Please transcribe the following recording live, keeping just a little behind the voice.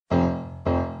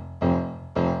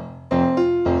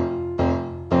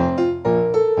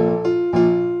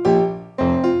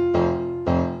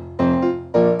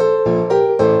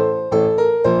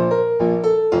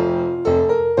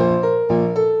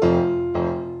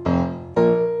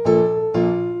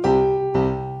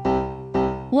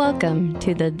Welcome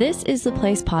to the This Is the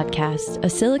Place podcast, a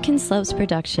Silicon Slopes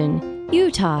production.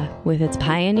 Utah, with its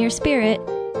pioneer spirit.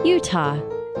 Utah,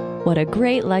 what a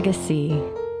great legacy.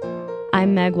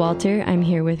 I'm Meg Walter. I'm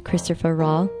here with Christopher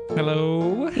Rawl.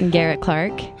 Hello. And Garrett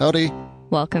Clark. Howdy.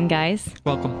 Welcome, guys.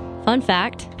 Welcome. Fun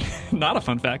fact. Not a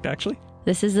fun fact, actually.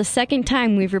 This is the second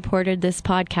time we've recorded this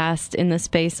podcast in the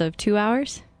space of 2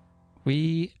 hours.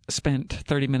 We spent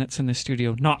 30 minutes in the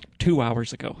studio not 2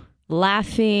 hours ago.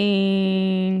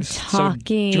 Laughing,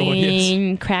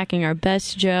 talking, cracking our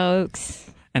best jokes.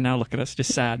 And now look at us,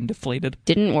 just sad and deflated.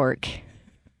 Didn't work.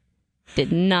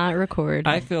 Did not record.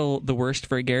 I feel the worst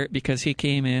for Garrett because he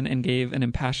came in and gave an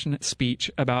impassionate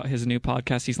speech about his new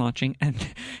podcast he's launching,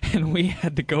 and we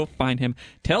had to go find him,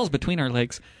 tails between our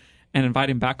legs, and invite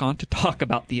him back on to talk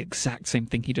about the exact same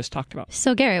thing he just talked about.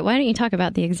 So, Garrett, why don't you talk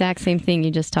about the exact same thing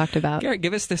you just talked about? Garrett,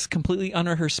 give us this completely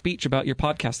unrehearsed speech about your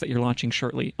podcast that you're launching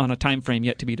shortly on a time frame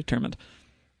yet to be determined.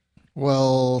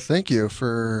 Well, thank you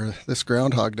for this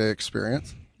Groundhog Day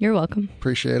experience. You're welcome.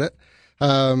 Appreciate it.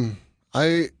 For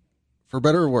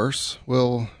better or worse,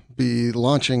 will be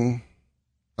launching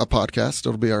a podcast.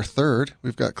 It'll be our third.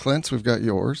 We've got Clint's, we've got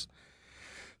yours.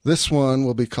 This one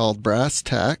will be called Brass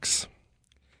Tacks,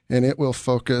 and it will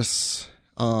focus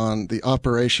on the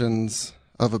operations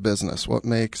of a business, what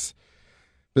makes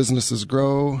businesses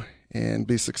grow and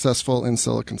be successful in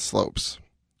Silicon Slopes.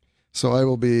 So I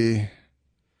will be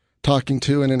talking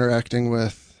to and interacting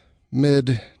with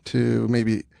mid to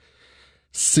maybe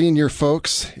senior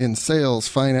folks in sales,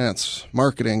 finance,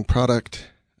 marketing, product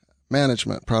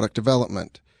management, product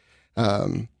development,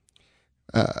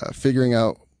 figuring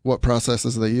out what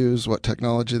processes they use, what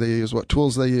technology they use, what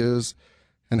tools they use,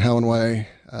 and how and why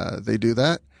they do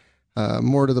that.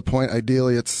 More to the point,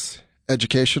 ideally it's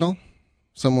educational.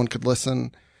 Someone could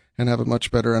listen and have a much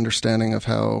better understanding of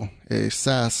how a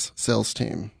SaaS sales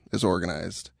team is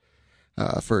organized,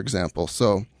 for example.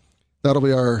 So that'll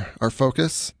be our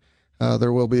focus.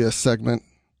 There will be a segment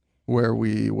where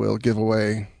we will give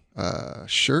away a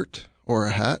shirt or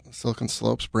a hat, Silicon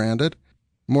Slopes branded.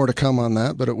 More to come on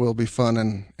that, but it will be fun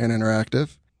and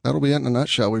interactive. That'll be it in a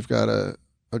nutshell. We've got a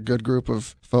good group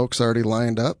of folks already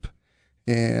lined up.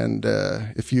 And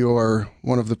if you are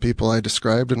one of the people I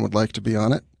described and would like to be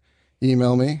on it,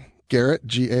 email me, Garrett,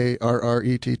 Garrett, at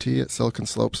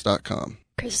siliconslopes.com.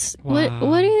 Chris, wow.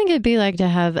 What do you think it'd be like to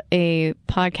have a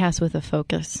podcast with a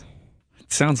focus?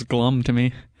 Sounds glum to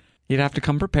me. You'd have to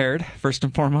come prepared, first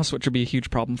and foremost, which would be a huge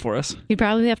problem for us. You'd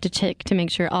probably have to check to make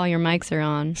sure all your mics are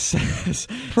on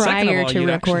prior to you'd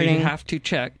recording. You have to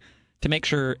check to make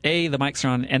sure, A, the mics are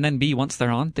on, and then B, once they're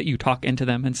on, that you talk into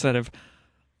them instead of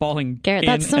falling Garrett,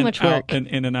 that's so much work. And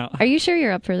in and out. Are you sure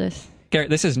you're up for this? Garrett,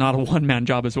 this is not a one-man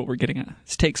job is what we're getting at.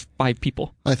 This takes 5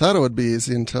 people. I thought it would be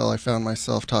easy until I found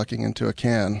myself talking into a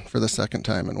can for the second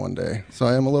time in one day. So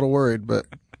I am a little worried, but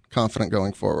confident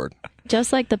going forward.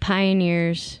 Just like the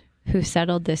pioneers who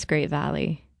settled this great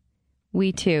valley,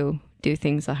 we too do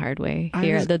things the hard way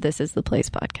here at the This Is the Place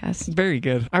podcast. Very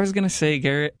good. I was going to say,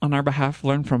 Garrett, on our behalf,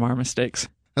 learn from our mistakes.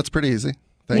 That's pretty easy.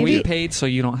 Thank we you. Paid so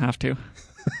you don't have to.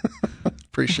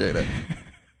 Appreciate it.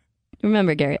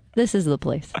 Remember, Garrett, this is the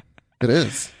place. It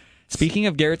is. Speaking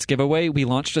of Garrett's giveaway, we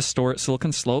launched a store at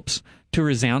Silicon Slopes to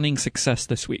resounding success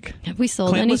this week. Have we sold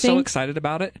Clint anything? was so excited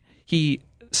about it, he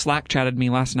Slack-chatted me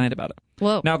last night about it.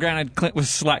 Whoa. Now, granted, Clint was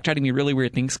Slack-chatting me really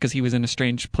weird things because he was in a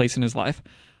strange place in his life.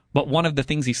 But one of the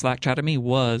things he Slack-chatted me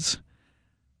was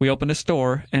we opened a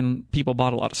store and people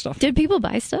bought a lot of stuff. Did people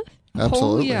buy stuff?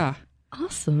 Absolutely. Oh, yeah.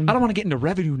 Awesome. I don't want to get into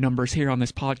revenue numbers here on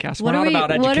this podcast. What We're not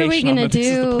about education. What are we going to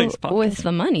do with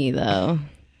the money, though?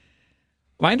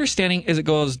 My understanding is it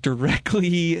goes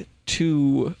directly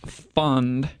to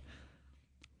fund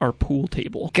our pool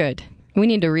table. Good. We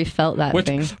need to refelt that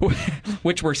thing.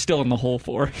 Which we're still in the hole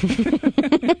for.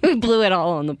 We blew it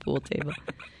all on the pool table.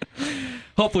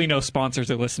 Hopefully no sponsors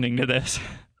are listening to this.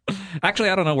 Actually,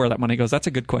 I don't know where that money goes. That's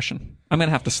a good question. I'm going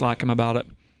to have to Slack him about it.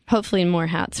 Hopefully more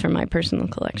hats for my personal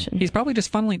collection. He's probably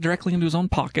just funneling it directly into his own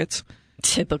pockets.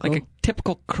 Typical. Like a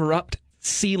typical corrupt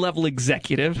C-level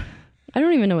executive. I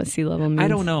don't even know what C-level means. I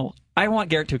don't know. I want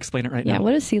Garrett to explain it right now. Yeah,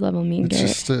 what does C-level mean, It's Garrett?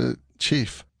 just a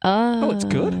chief. Oh, it's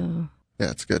good?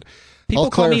 Yeah, it's good. People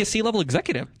call me a C-level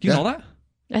executive. Do you know that?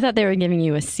 I thought they were giving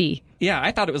you a C. Yeah,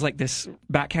 I thought it was like this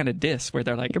backhanded diss where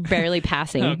they're like... You're barely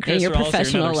passing in Chris your Rawls,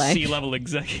 professional you're life. C-level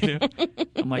executive.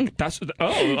 I'm like,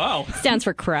 oh, wow. Stands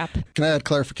for crap. Can I add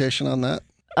clarification on that?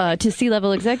 To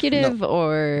C-level executive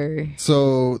or...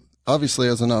 So obviously,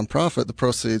 as a nonprofit, the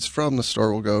proceeds from the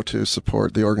store will go to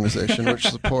support the organization, which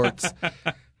supports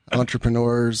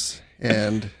entrepreneurs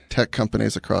and tech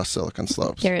companies across Silicon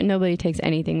Slopes. Garrett, nobody takes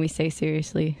anything we say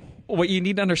seriously. what you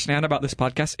need to understand about this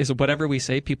podcast is whatever we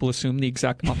say, people assume the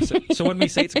exact opposite. So when we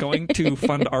say it's going to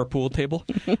fund our pool table,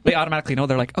 they automatically know.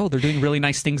 They're like, oh, they're doing really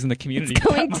nice things in the community.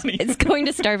 It's going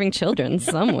to starving children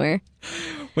somewhere.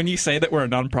 When you say that we're a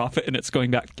nonprofit and it's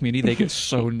going back to the community, they get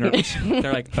so nervous.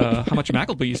 They're like, how much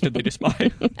McElbees did they just buy?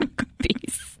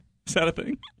 McElbees. Is that a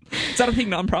thing? Is that a thing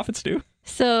nonprofits do?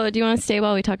 So do you want to stay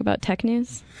while we talk about tech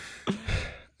news?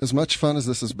 As much fun as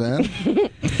this has been,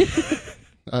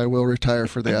 I will retire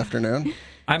for the afternoon.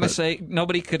 I must say,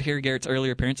 nobody could hear Garrett's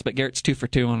earlier appearance, but Garrett's 2 for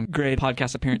 2 on great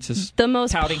podcast appearances. The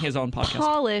most touting his own podcast.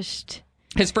 Polished.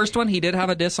 His first one, he did have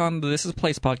a diss on the This Is a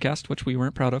Place podcast, which we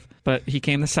weren't proud of. But he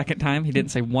came the second time. He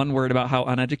didn't say one word about how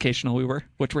uneducational we were,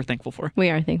 which we're thankful for. We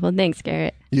are thankful. Thanks,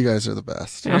 Garrett. You guys are the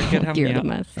best. Garrett, good having You're me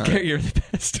the out. best. Garrett, you're the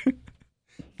best.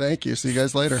 Thank you. See you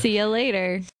guys later. See you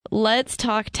later. Let's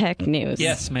talk tech news.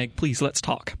 Yes, Meg, please, let's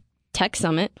talk. Tech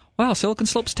Summit. Wow, Silicon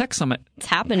Slopes Tech Summit. It's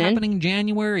happening. Happening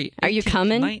January 18th, Are you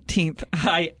coming? 19th.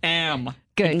 I am.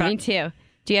 Good, In fact, me too.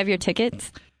 Do you have your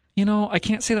tickets? You know, I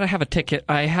can't say that I have a ticket.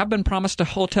 I have been promised a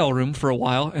hotel room for a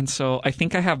while, and so I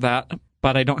think I have that,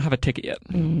 but I don't have a ticket yet.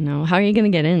 No. How are you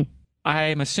going to get in?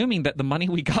 I'm assuming that the money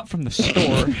we got from the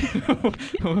store...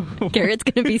 Garrett's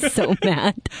going to be so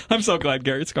mad. I'm so glad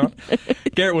Garrett's gone.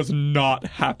 Garrett was not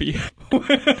happy.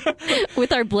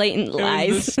 With our blatant It was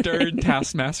lies. the stern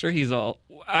taskmaster. He's all,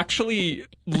 actually,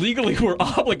 legally, we're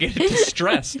obligated to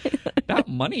stress that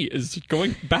money is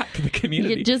going back to the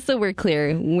community. Yeah, just so we're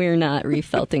clear, we're not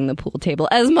refelting the pool table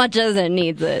as much as it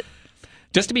needs it.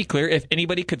 Just to be clear, if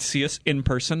anybody could see us in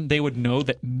person, they would know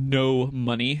that no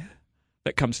money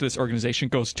that comes to this organization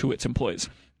goes to its employees.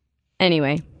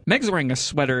 Anyway, Meg's wearing a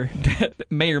sweater that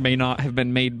may or may not have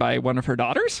been made by one of her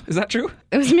daughters. Is that true?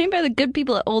 it was made by the good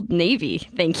people at Old Navy.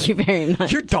 Thank you very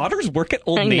much. Your daughters work at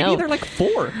Old I Navy? know. They're like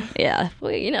 4. Yeah,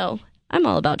 well, you know, I'm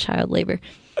all about child labor.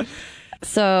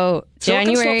 So, Silicon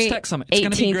January Slopes Tech Summit. It's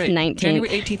going to be 18th, great. 19th. January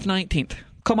 18th, 19th.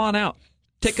 Come on out.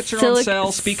 Tickets are on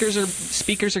sale. Speakers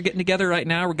are getting together right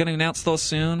now. We're going to announce those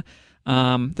soon.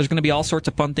 There's going to be all sorts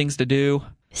of fun things to do.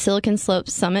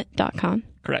 SiliconSlopesSummit.com.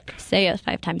 Correct. Say it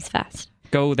 5 times fast.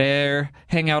 Go there,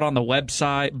 hang out on the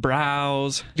website,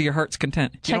 browse to your heart's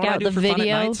content. Do you Check know what out I do the for fun at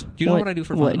video. nights? Do you know what I do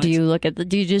for fun at Do nights? you look at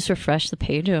do you just refresh the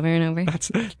page over and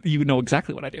over? You know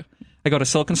exactly what I do. I go to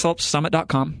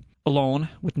SiliconSlopesSummit.com alone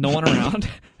with no one around.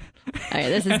 All right,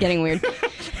 this is getting weird.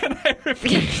 And I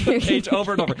refresh the page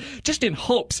over and over, just in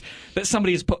hopes that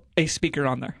somebody has put a speaker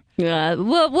on there.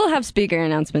 We'll have speaker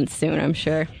announcements soon, I'm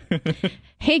sure.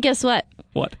 Hey, guess what?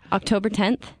 What? October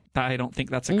 10th? I don't think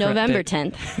that's a correct November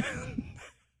date. 10th.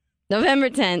 November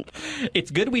 10th.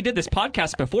 It's good we did this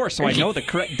podcast before so I know the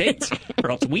correct dates,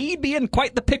 or else we'd be in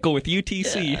quite the pickle with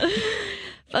UTC.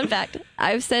 Fun fact,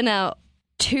 I've sent out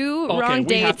 2 Okay, wrong we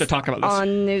dates have to talk about this.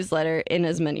 on newsletter in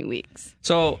as many weeks.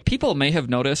 So people may have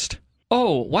noticed,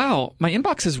 oh, wow, my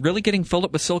inbox is really getting filled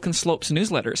up with Silicon Slopes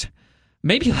newsletters.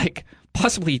 Maybe like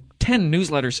possibly 10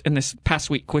 newsletters in this past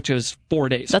week, which is 4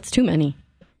 days. That's too many.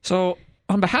 So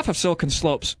on behalf of Silicon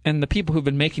Slopes and the people who've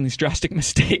been making these drastic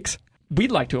mistakes,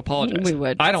 we'd like to apologize. We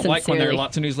would, I don't like when there are sincerely.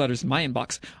 lots of newsletters in my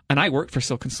inbox, and I work for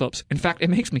Silicon Slopes. In fact, it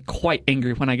makes me quite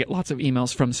angry when I get lots of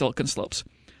emails from Silicon Slopes.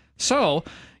 So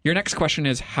your next question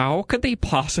is, how could they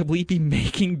possibly be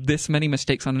making this many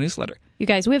mistakes on a newsletter? You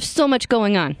guys, we have so much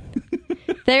going on.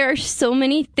 There are so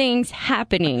many things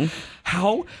happening.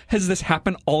 How has this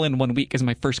happened all in 1 week is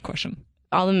my first question.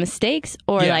 All the mistakes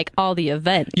or Yeah. like all the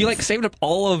events? You like saved up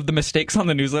all of the mistakes on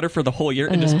the newsletter for the whole year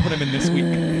and just put them in this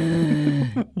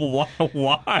week.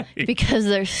 Why? Because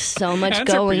there's so much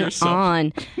Answer for going yourself.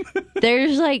 on.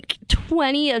 There's like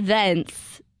 20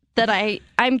 events that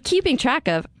I'm keeping track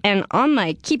of, and on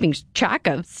my keeping track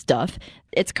of stuff,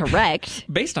 it's correct.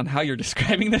 Based on how you're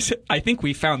describing this, I think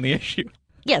we found the issue.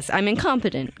 Yes, I'm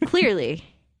incompetent, clearly.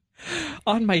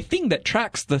 On my thing that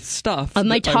tracks the stuff. On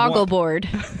my that I toggle want- board,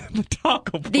 The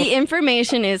toggle board. the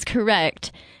information is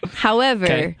correct. However,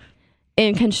 Okay.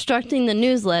 in constructing the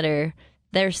newsletter,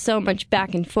 there's so much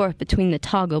back and forth between the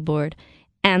toggle board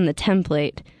and the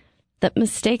template that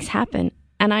mistakes happen,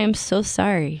 and I am so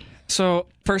sorry. So,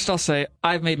 first I'll say,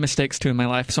 I've made mistakes too in my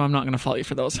life, so I'm not going to fault you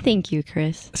for those. Thank you,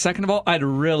 Chris. Second of all, I'd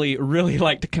really, really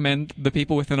like to commend the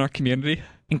people within our community,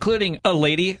 including a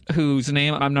lady whose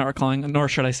name I'm not recalling, nor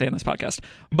should I say in this podcast.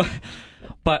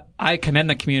 But I commend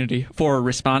the community for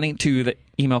responding to the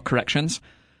email corrections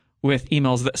with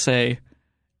emails that say,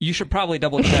 you should probably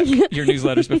double check your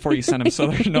newsletters before you send them so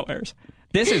there's no errors.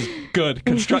 This is good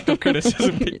constructive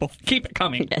criticism, people. Keep it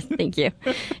coming. Yes, thank you.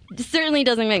 It certainly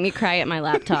doesn't make me cry at my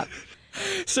laptop.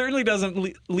 Certainly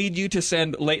doesn't lead you to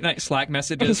send late night Slack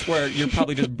messages where you're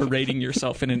probably just berating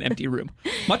yourself in an empty room.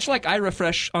 Much like I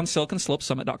refresh on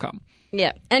SiliconSlopeSummit.com.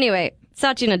 Yeah. Anyway,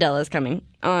 Satya Nadella is coming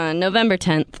on November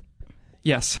 10th.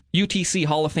 Yes. UTC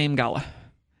Hall of Fame Gala.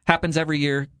 Happens every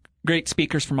year. Great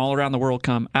speakers from all around the world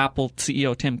come. Apple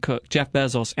CEO Tim Cook, Jeff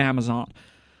Bezos, Amazon.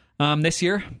 This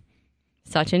year,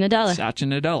 Satya Nadella. Satya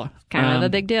Nadella. Kind of a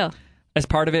big deal. As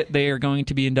part of it, they are going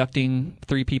to be inducting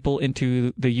 3 people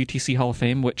into the UTC Hall of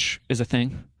Fame, which is a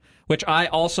thing, which I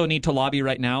also need to lobby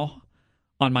right now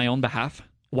on my own behalf.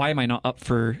 Why am I not up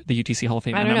for the UTC Hall of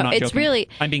Fame? I don't know. I'm not It's joking. really...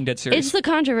 I'm being dead serious. It's the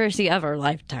controversy of our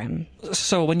lifetime.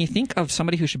 So when you think of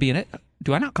somebody who should be in it,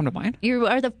 do I not come to mind? You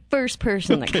are the first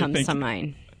person that Okay, comes thank to you.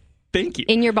 mind. Thank you.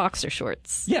 In your boxer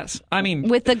shorts. Yes. I mean,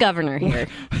 With the governor here.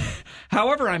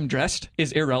 however I'm dressed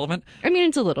is irrelevant. I mean,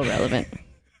 it's a little relevant.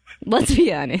 Let's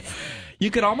be honest.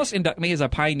 You could almost induct me as a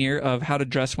pioneer of how to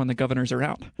dress when the governor's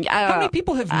around. How many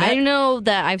people have met? I know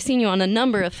that I've seen you on a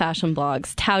number of fashion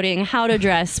blogs touting how to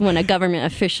dress when a government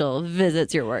official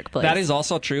visits your workplace. That is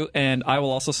also true, and I will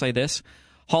also say this.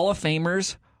 Hall of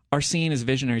Famers are seen as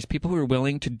visionaries, people who are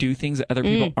willing to do things that other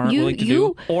people aren't willing to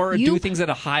do, or do things at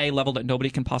a high level that nobody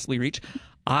can possibly reach.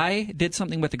 I did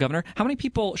something with the governor. How many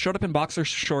people showed up in boxer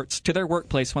shorts to their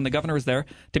workplace when the governor was there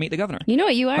to meet the governor? You know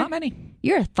what you are? Not many.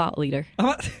 You're a thought leader.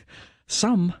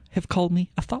 Some have called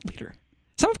me a thought leader.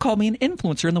 Some have called me an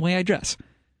influencer in the way I dress.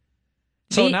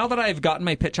 So now that I've gotten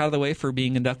my pitch out of the way for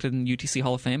being inducted in UTC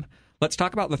Hall of Fame, let's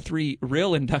talk about the 3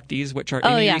 real inductees, which are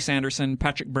Amy Reese Anderson,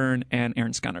 Patrick Byrne, and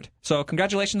Aaron Scunnard. So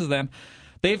congratulations to them.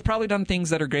 They've probably done things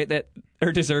that are great, that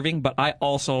are deserving, but I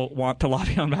also want to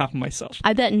lobby on behalf of myself.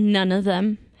 I bet none of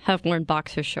them have worn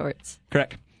boxer shorts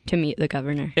Correct. to meet the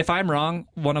governor. If I'm wrong,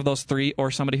 one of those 3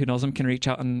 or somebody who knows them can reach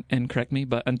out and correct me.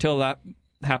 But until that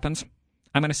happens,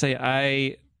 I'm going to say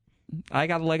I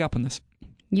got a leg up on this.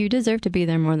 You deserve to be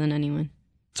there more than anyone.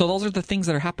 So those are the things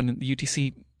that are happening at the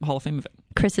UTC Hall of Fame event.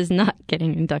 Chris is not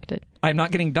getting inducted. I'm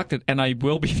not getting inducted, and I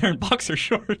will be there in boxer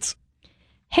shorts.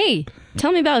 Hey,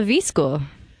 tell me about V-School.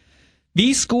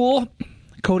 V-School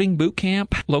Coding Boot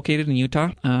Camp, located in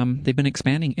Utah. They've been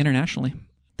expanding internationally.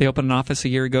 They opened an office a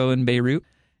year ago in Beirut,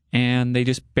 and they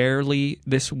just barely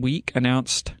this week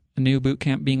announced a new boot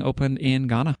camp being opened in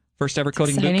Ghana. First ever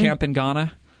coding boot camp in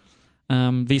Ghana.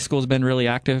 V-School's been really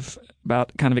active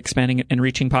about kind of expanding and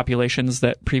reaching populations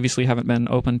that previously haven't been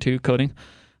open to coding.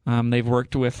 They've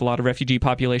worked with a lot of refugee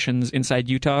populations inside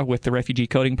Utah with the Refugee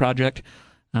Coding Project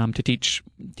to teach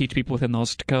people within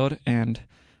those to code. And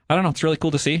I don't know, it's really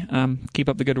cool to see. Keep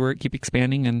up the good work, keep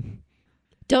expanding, and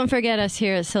don't forget us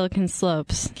here at Silicon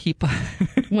Slopes.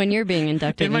 When you're being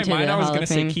inducted into the Hall of Fame. In my mind, I was going to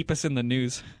say keep us in the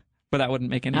news, but that wouldn't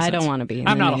make any sense. I don't want to be in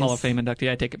I'm the not news. a Hall of Fame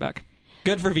inductee. I take it back.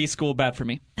 Good for V-School, bad for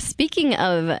me. Speaking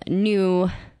of new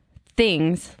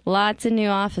things, lots of new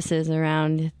offices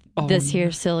around this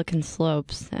here Silicon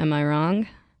Slopes. Am I wrong?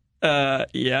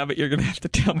 Yeah, but you're going to have to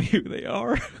tell me who they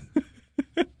are.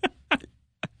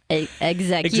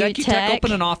 Executech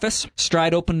opened an office.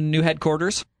 Stride opened a new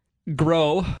headquarters.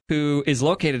 Grow, who is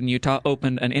located in Utah,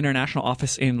 opened an international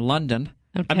office in London.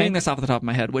 Okay. I'm doing this off the top of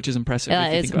my head, which is impressive. Yeah,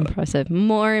 it's impressive.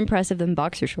 More impressive than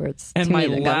boxer shorts. And to me,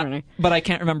 the governor. But I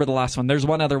can't remember the last one. There's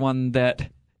one other one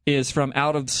that is from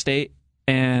out of the state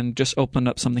and just opened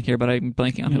up something here, but I'm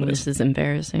blanking on who it is. This is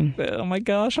embarrassing. Oh my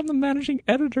gosh, I'm the managing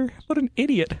editor. What an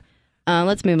idiot.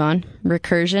 Let's move on.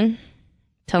 Recursion.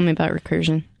 Tell me about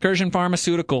Recursion. Recursion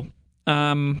Pharmaceutical.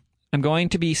 I'm going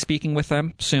to be speaking with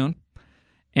them soon,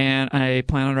 and I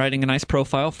plan on writing a nice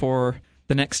profile for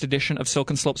the next edition of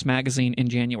Silicon Slopes magazine in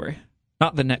January.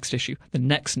 Not the next issue, the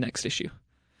next issue.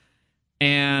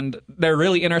 And they're a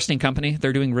really interesting company.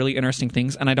 They're doing really interesting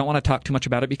things, and I don't want to talk too much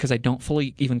about it because I don't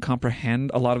fully even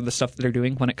comprehend a lot of the stuff that they're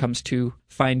doing when it comes to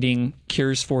finding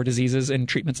cures for diseases and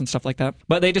treatments and stuff like that.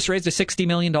 But they just raised a $60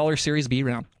 million Series B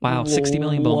round. Wow, 60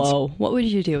 million bones. Whoa. What would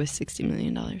you do with $60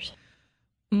 million?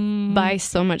 Buy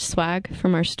so much swag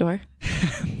from our store?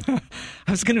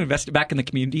 I was going to invest it back in the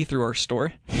community through our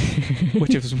store,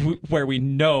 which is where we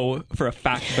know for a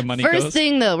fact the money goes. First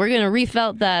thing, though, we're going to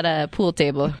refelt that pool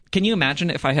table. Can you imagine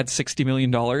if I had $60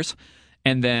 million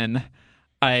and then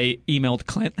I emailed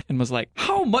Clint and was like,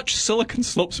 how much Silicon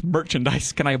Slopes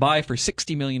merchandise can I buy for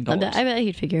 $60 million? I bet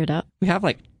he'd figure it out. We have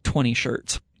like 20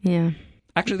 shirts. Yeah.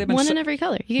 Actually, they've been one in every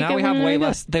color. Now we have way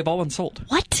less. They've all been sold.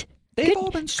 What? They've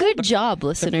all been sold. Good job,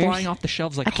 listeners. They're flying off the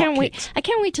shelves like I can't hotcakes. wait. I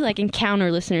can't wait to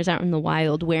encounter listeners out in the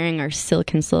wild wearing our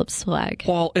Silicon Slopes swag.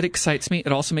 Well, it excites me.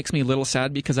 It also makes me a little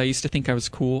sad because I used to think I was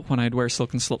cool when I'd wear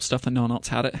Silicon Slopes stuff and no one else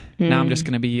had it. Now I'm just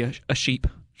going to be a sheep.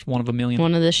 One of a million.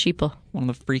 One of the sheeple. One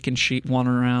of the freaking sheep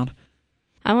wandering around.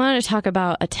 I wanted to talk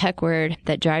about a tech word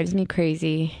that drives me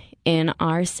crazy. in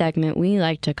our segment we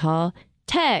like to call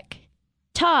Tech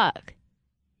Talk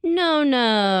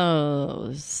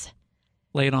No-Nos.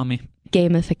 Lay it on me.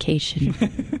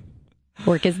 Gamification.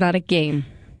 Work is not a game.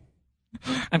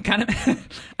 I'm kind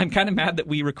of mad that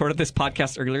we recorded this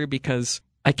podcast earlier because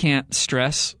I can't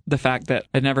stress the fact that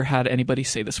I never had anybody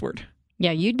say this word.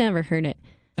 Yeah, you'd never heard it.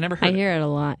 I never heard I hear it a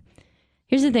lot.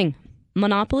 Here's the thing.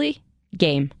 Monopoly,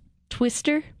 game.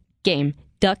 Twister, game.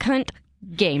 Duck Hunt,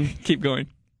 game. Keep going.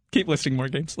 Keep listing more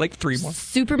games. Like 3 more.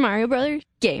 Super Mario Brothers,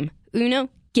 game. Uno,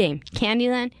 game.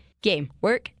 Candyland, game.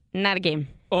 Work, not a game.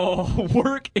 Oh,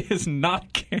 work is not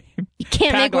a game. You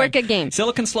can't make Tagline. work a game.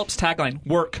 Silicon Slopes tagline.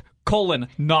 Work,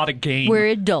 not a game. We're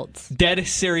adults. Dead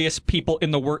serious people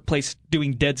in the workplace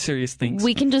doing dead serious things.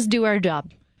 We can just do our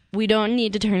job. We don't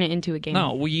need to turn it into a game.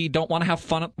 No, we don't want to have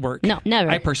fun at work. No, never.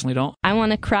 I personally don't. I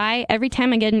want to cry every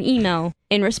time I get an email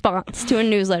in response to a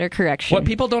newsletter correction. What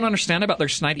people don't understand about their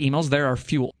snide emails, they're our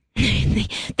fuel.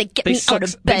 they get me out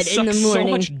of bed in the morning.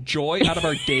 So much joy out of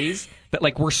our days that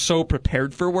like we're so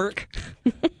prepared for work.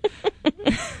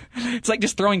 It's like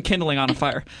just throwing kindling on a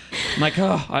fire. I'm like,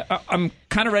 I'm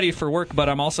kind of ready for work, but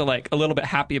I'm also like a little bit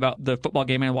happy about the football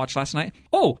game I watched last night.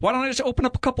 Oh, why don't I just open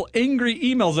up a couple angry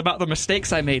emails about the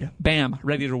mistakes I made? Bam,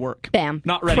 ready to work. Bam,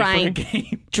 not ready crying, for the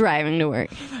game. Driving to work.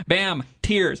 Bam,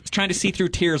 tears. Trying to see through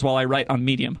tears while I write on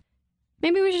Medium.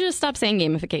 Maybe we should just stop saying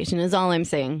gamification is all I'm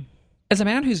saying. As a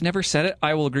man who's never said it,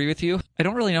 I will agree with you. I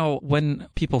don't really know when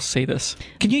people say this.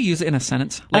 Can you use it in a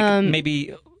sentence? Like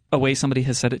maybe a way somebody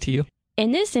has said it to you?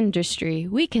 In this industry,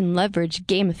 we can leverage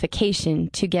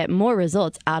gamification to get more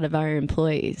results out of our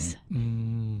employees.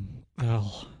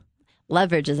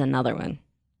 Leverage is another one.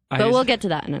 We'll get to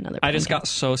that in another podcast. I just got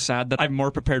so sad that I'm more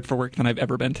prepared for work than I've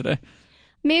ever been today.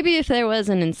 Maybe if there was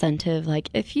an incentive, like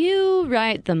if you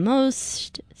write the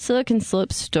most Silicon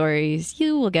Slopes stories,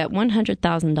 you will get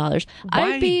 $100,000.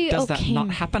 Why does that not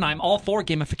happen? I'm all for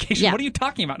gamification. Yeah. What are you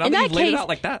talking about? Now that you've laid it out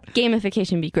like that.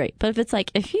 Gamification would be great. But if it's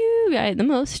like, if you write the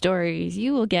most stories,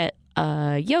 you will get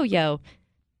a yo-yo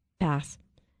pass.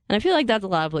 And I feel like that's a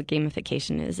lot of what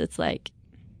gamification is. It's like,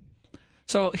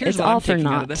 so here's what I'm taking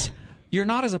out of this. You're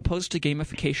not as opposed to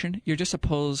gamification. You're just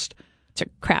opposed to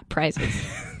crap prizes.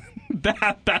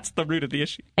 That's the root of the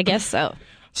issue. I guess so.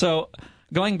 So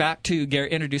going back to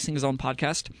Garrett introducing his own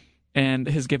podcast and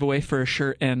his giveaway for a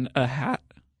shirt and a hat,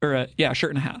 or a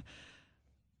shirt and a hat.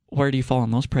 Where do you fall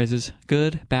on those prizes?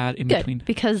 Good, bad, in between?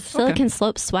 Because Silicon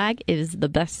Slopes swag is the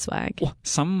best swag. Well,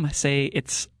 some say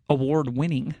it's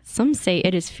award-winning. Some say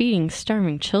it is feeding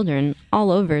starving children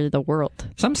all over the world.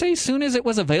 Some say as soon as it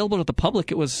was available to the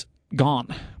public, it was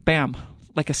gone. Bam.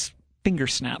 Like a finger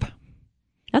snap.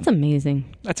 That's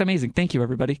amazing. That's amazing. Thank you,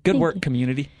 everybody. Good work,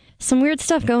 community. Some weird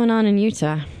stuff going on in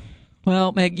Utah.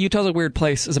 Well, Meg, Utah's a weird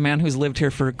place. As a man who's lived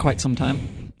here for quite some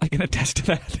time, I can attest to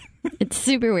that. It's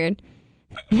super weird.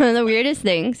 One of the weirdest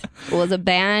things was a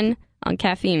ban on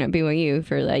caffeine at BYU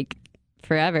for like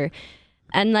forever.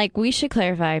 And like, we should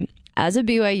clarify, as a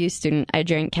BYU student, I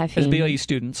drank caffeine. As BYU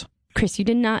students. Chris, you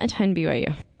did not attend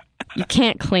BYU. You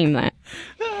can't claim that.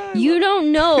 You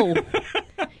don't know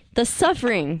the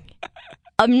suffering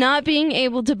of not being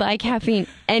able to buy caffeine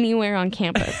anywhere on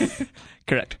campus.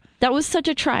 Correct. That was such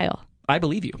a trial. I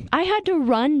believe you. I had to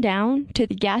run down to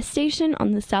the gas station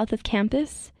on the south of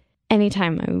campus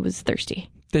anytime I was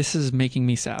thirsty. This is making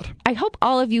me sad. I hope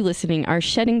all of you listening are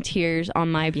shedding tears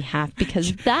on my behalf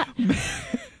because that...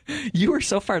 You were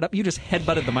so fired up, you just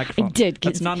headbutted the microphone. I did.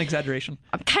 That's not an exaggeration.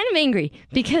 I'm kind of angry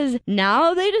because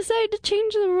now they decided to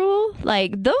change the rule.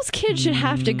 Like, those kids should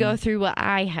have to go through what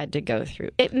I had to go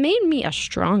through. It made me a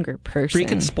stronger person.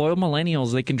 Freaking spoiled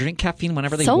millennials. They can drink caffeine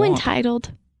whenever they want. So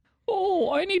entitled.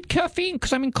 Oh, I need caffeine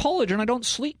because I'm in college and I don't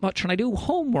sleep much and I do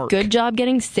homework. Good job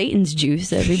getting Satan's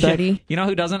juice, everybody. Yeah. You know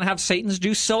who doesn't have Satan's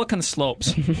juice? Silicon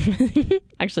Slopes.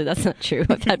 Actually, that's not true.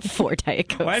 I've had 4 Diet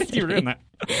Cokes. Why did you ruin that?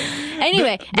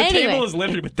 Anyway. The table is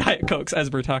littered with Diet Cokes as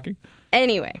we're talking.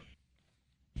 Anyway,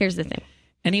 here's the thing.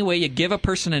 Anyway, you give a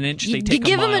person an inch, they take a mile. You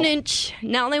give them an inch.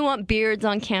 Now they want beards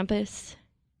on campus.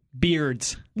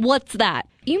 Beards. What's that?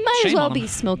 You might as well be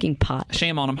smoking pot.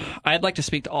 Shame on them. I'd like to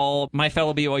speak to all my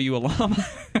fellow BYU alum.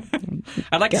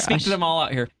 I'd like to speak to them all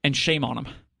out here, and shame on them.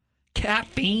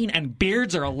 Caffeine and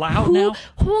beards are allowed now?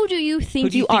 Who do you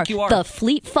think you are? The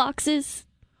Fleet Foxes?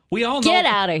 We all know. Get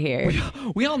out of here.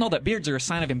 We all know that beards are a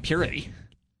sign of impurity.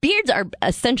 Beards are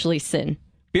essentially sin.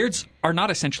 Beards are not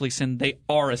essentially sin. They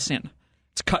are a sin.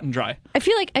 It's cut and dry. I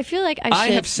feel like I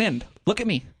have sinned. Look at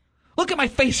me. Look at my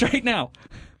face right now.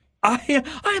 I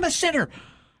am a sinner.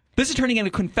 This is turning into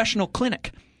a confessional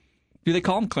clinic. Do they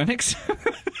call them clinics?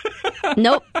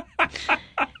 Nope.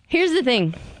 Here's the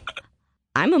thing.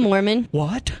 I'm a Mormon.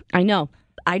 What? I know.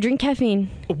 I drink caffeine.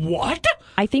 What?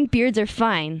 I think beards are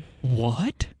fine.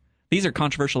 What? These are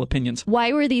controversial opinions.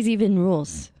 Why were these even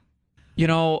rules? You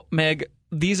know, Meg,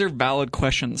 these are valid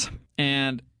questions.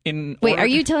 And Wait, are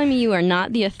you telling me you are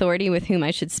not the authority with whom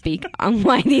I should speak on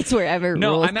why these were ever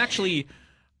No, rules?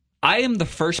 I am the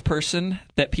first person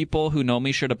that people who know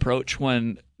me should approach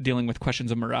when dealing with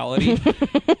questions of morality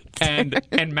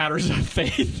and matters of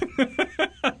faith.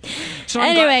 So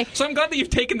I'm glad that you've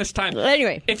taken this time.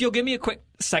 Anyway. If you'll give me a quick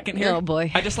second here. Oh,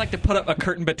 boy. I'd just like to put up a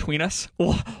curtain between us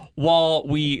while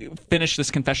we finish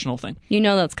this confessional thing. You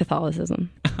know that's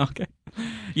Catholicism. Okay.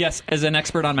 Yes, as an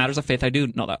expert on matters of faith, I do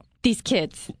know that. These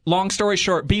kids. Long story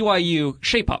short, BYU,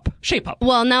 shape up.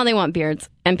 Well, now they want beards,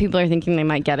 and people are thinking they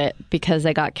might get it because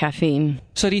they got caffeine.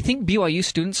 So do you think BYU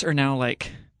students are now like,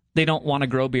 they don't want to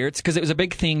grow beards? Because it was a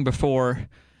big thing before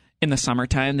in the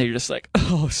summertime. They're just like,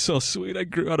 oh, so sweet. I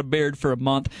grew out a beard for a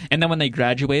month. And then when they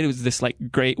graduated, it was this like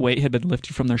great weight had been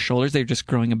lifted from their shoulders. They were just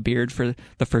growing a beard for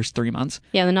the first 3 months.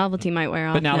 Yeah, the novelty might wear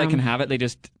off. But now they can have it.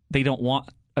 They don't want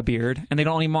a beard, and they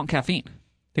don't even want caffeine.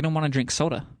 They don't want to drink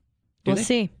soda. We'll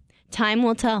see. Time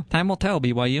will tell. Time will tell,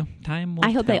 BYU. Time will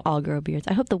tell. I hope they all grow beards.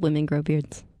 I hope the women grow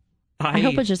beards. I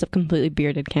hope it's just a completely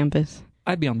bearded campus.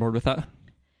 I'd be on board with that.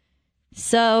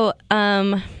 So,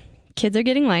 kids are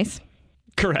getting lice.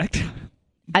 Correct.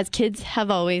 As kids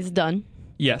have always done.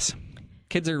 Yes.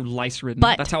 Kids are lice-ridden.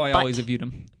 That's how I always have viewed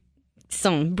them.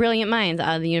 Some brilliant minds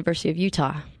out of the University of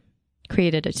Utah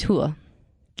created a tool.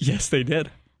 Yes, they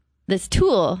did. This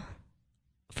tool,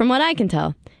 from what I can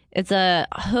tell, it's a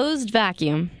hosed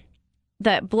vacuum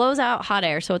that blows out hot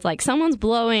air. So it's like someone's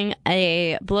blowing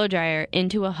a blow dryer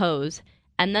into a hose,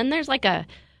 and then there's like a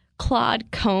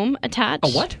clawed comb attached. A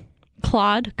what?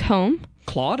 Clawed comb.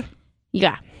 Clawed?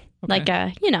 Yeah. Okay. Like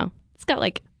it's got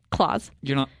like claws.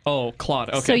 You're not. Oh, clawed.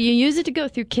 Okay. So you use it to go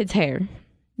through kids' hair,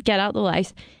 get out the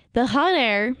lice. The hot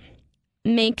air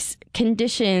makes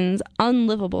conditions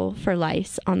unlivable for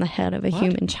lice on the head of a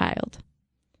human child.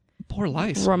 Poor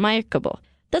lice. Remarkable.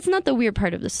 That's not the weird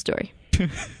part of the story.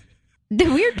 The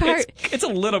weird part... It's a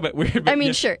little bit weird. I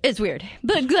mean, sure, it's weird.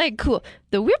 But, like, cool.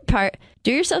 The weird part,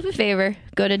 do yourself a favor,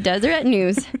 go to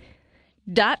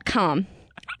DeseretNews.com,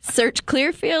 search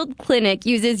Clearfield Clinic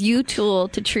uses U-Tool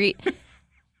to treat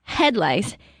head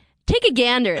lice. Take a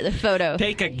gander at the photo.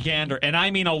 Take a gander, and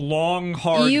I mean a long,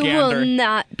 hard gander. You will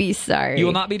not be sorry. You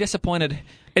will not be disappointed.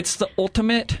 It's the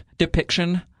ultimate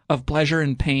depiction of pleasure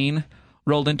and pain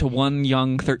rolled into one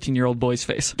young 13-year-old boy's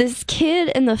face. This kid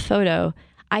in the photo,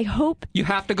 I hope... You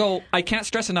have to go... I can't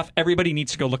stress enough, everybody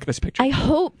needs to go look at this picture. I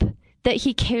hope that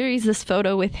he carries this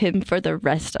photo with him for the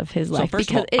rest of his life. So first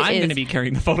of all, I'm going to be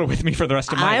carrying the photo with me for the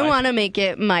rest of my life. I want to make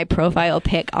it my profile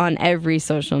pic on every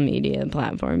social media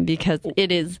platform because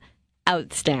it is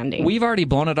outstanding. We've already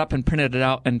blown it up and printed it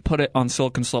out and put it on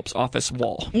Silicon Slopes office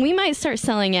wall. We might start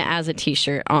selling it as a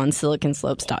t-shirt on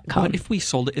siliconslopes.com. What if we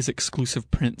sold it as exclusive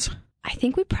prints? I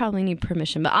think we probably need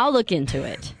permission, but I'll look into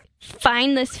it.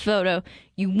 Find this photo.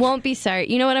 You won't be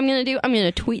sorry. You know what I'm going to do? I'm going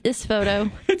to tweet this photo.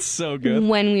 It's so good.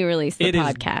 When we release the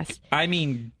podcast. I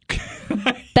mean...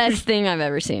 Best thing I've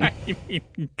ever seen. I mean,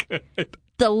 good.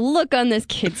 The look on this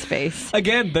kid's face.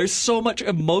 Again, there's so much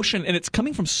emotion, and it's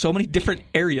coming from so many different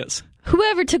areas.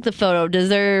 Whoever took the photo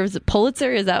deserves a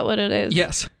Pulitzer? Is that what it is?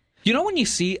 Yes. You know when you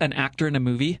see an actor in a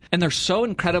movie, and they're so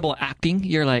incredible at acting,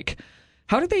 you're like...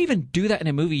 How did they even do that in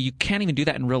a movie? You can't even do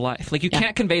that in real life. Like, you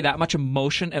can't convey that much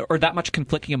emotion or that much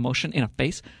conflicting emotion in a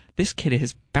face. This kid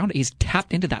is bound. He's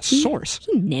tapped into that source.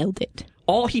 He nailed it.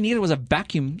 All he needed was a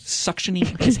vacuum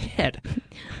suctioning his head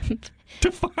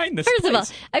to find this First place. of all,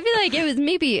 I feel like it was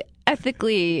maybe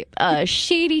ethically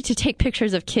shady to take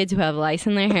pictures of kids who have lice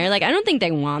in their hair. Like, I don't think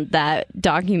they want that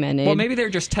documented. Well, maybe they're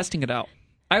just testing it out.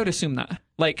 I would assume that.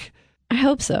 Like... I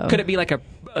hope so. Could it be like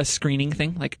a screening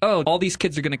thing? Like, oh, all these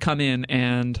kids are going to come in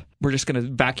and we're just going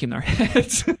to vacuum their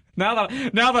heads. Now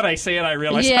that I say it, I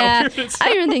realize how weird it sounds.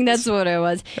 I don't think that's what it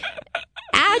was.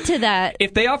 Add to that.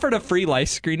 If they offered a free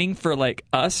lice screening for like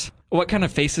us, what kind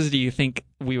of faces do you think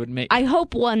we would make? I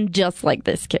hope one just like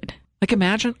this kid. Like,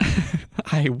 imagine.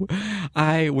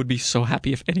 I would be so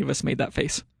happy if any of us made that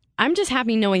face. I'm just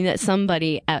happy knowing that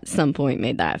somebody at some point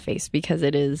made that face because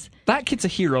it is... That kid's a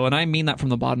hero, and I mean that from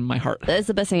the bottom of my heart. That's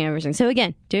the best thing I've ever seen. So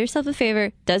again, do yourself a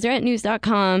favor,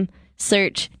 DeseretNews.com,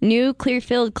 search New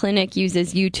Clearfield Clinic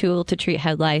uses U-Tool to treat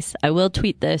head lice. I will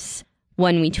tweet this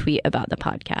when we tweet about the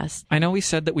podcast. I know we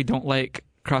said that we don't like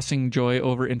crossing joy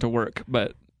over into work,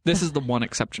 but this is the one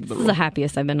exception to the rule. This is the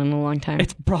happiest I've been in a long time.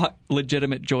 It's brought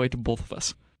legitimate joy to both of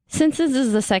us. Since this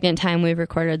is the second time we've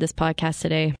recorded this podcast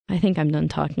today, I think I'm done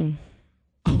talking.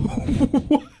 I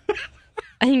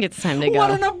think it's time to go.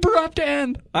 What an abrupt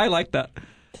end. I like that.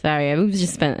 Sorry, we've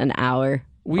just spent an hour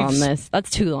on this. That's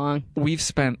too long. We've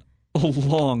spent a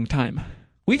long time.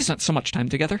 We've spent so much time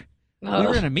together. We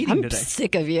were in a meeting today. I'm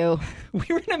sick of you. We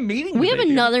were in a meeting We today, have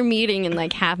another meeting in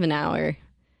like half an hour.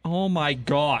 Oh my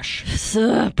gosh.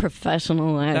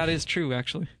 Professional life. That is true,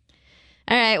 actually.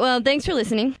 All right. Well, thanks for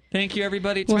listening. Thank you,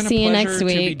 everybody. It's We'll been see a you pleasure next to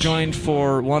be week. joined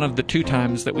for one of the 2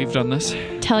 times that we've done this.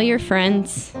 Tell your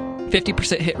friends.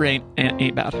 50% hit rate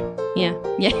ain't bad. Yeah.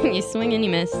 You swing and you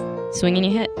miss. Swing and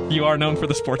you hit. You are known for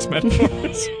the sports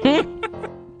metaphors.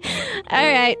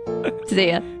 All right. See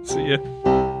ya. See ya.